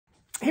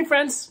Hey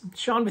friends,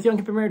 Sean with Young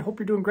Hip and Married. Hope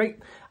you're doing great.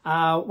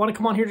 Want to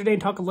come on here today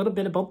and talk a little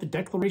bit about the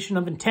declaration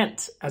of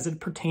intent as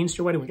it pertains to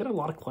your wedding. We get a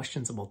lot of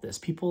questions about this.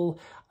 People,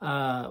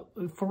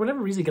 for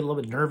whatever reason, get a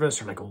little bit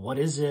nervous or like, what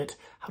is it?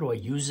 How do I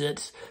use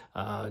it?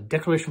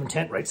 Declaration of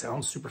intent, right?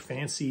 Sounds super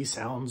fancy,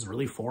 sounds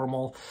really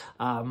formal,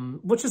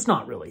 which it's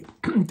not really.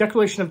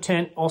 Declaration of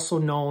intent, also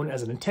known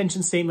as an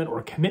intention statement or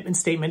a commitment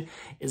statement,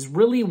 is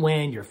really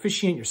when your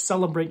officiant, your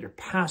celebrant, your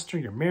pastor,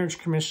 your marriage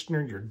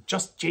commissioner, your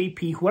just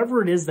JP,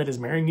 whoever it is that is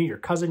marrying you, your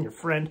cousin, your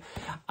friend,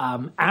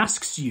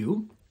 asks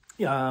you,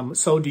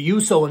 so do you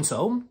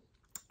so-and-so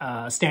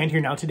stand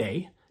here now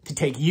today to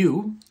take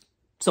you,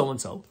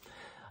 so-and-so,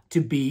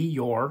 to be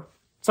your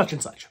such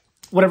and such,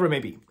 whatever it may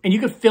be. And you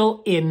can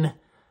fill in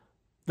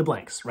the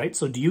blanks, right?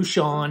 So do you,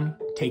 Sean,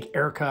 take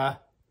Erica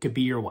to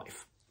be your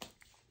wife,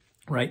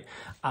 right?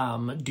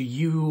 Do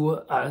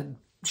you,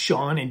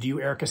 Sean, and do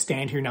you, Erica,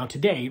 stand here now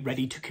today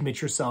ready to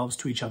commit yourselves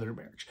to each other in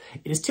marriage?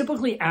 It is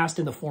typically asked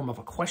in the form of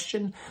a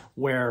question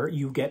where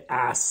you get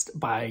asked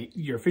by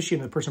your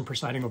officiant, the person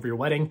presiding over your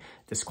wedding,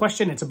 this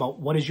question. It's about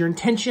what is your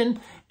intention?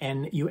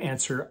 And you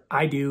answer,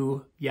 I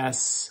do,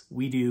 yes,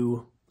 we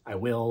do, I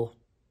will,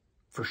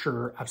 for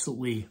sure,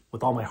 absolutely,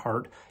 with all my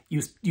heart.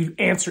 You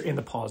answer in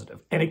the positive.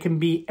 And it can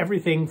be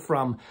everything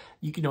from,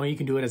 you can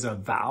do it as a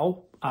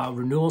vow,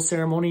 renewal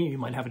ceremony. You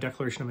might have a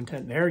declaration of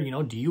intent there.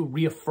 Do you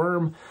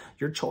reaffirm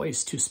your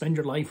choice to spend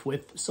your life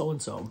with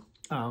so-and-so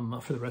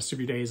for the rest of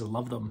your days and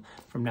love them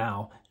from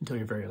now until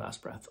your very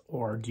last breath?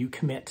 Or do you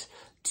commit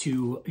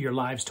to your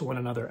lives to one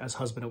another as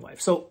husband and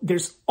wife? So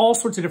there's all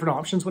sorts of different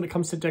options when it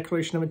comes to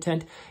declaration of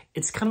intent.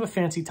 It's kind of a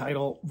fancy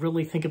title.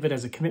 Really think of it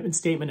as a commitment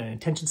statement, an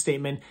intention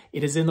statement.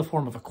 It is in the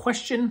form of a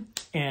question,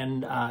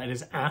 and it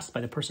is asked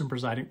by the person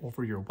presiding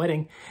over your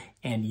wedding,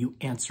 and you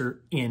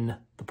answer in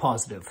the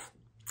positive.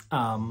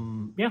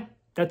 Yeah,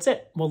 that's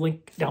it. We'll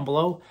link down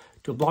below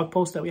to a blog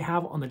post that we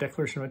have on the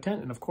declaration of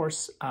intent. And of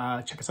course,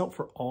 check us out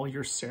for all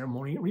your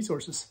ceremony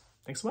resources.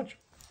 Thanks so much.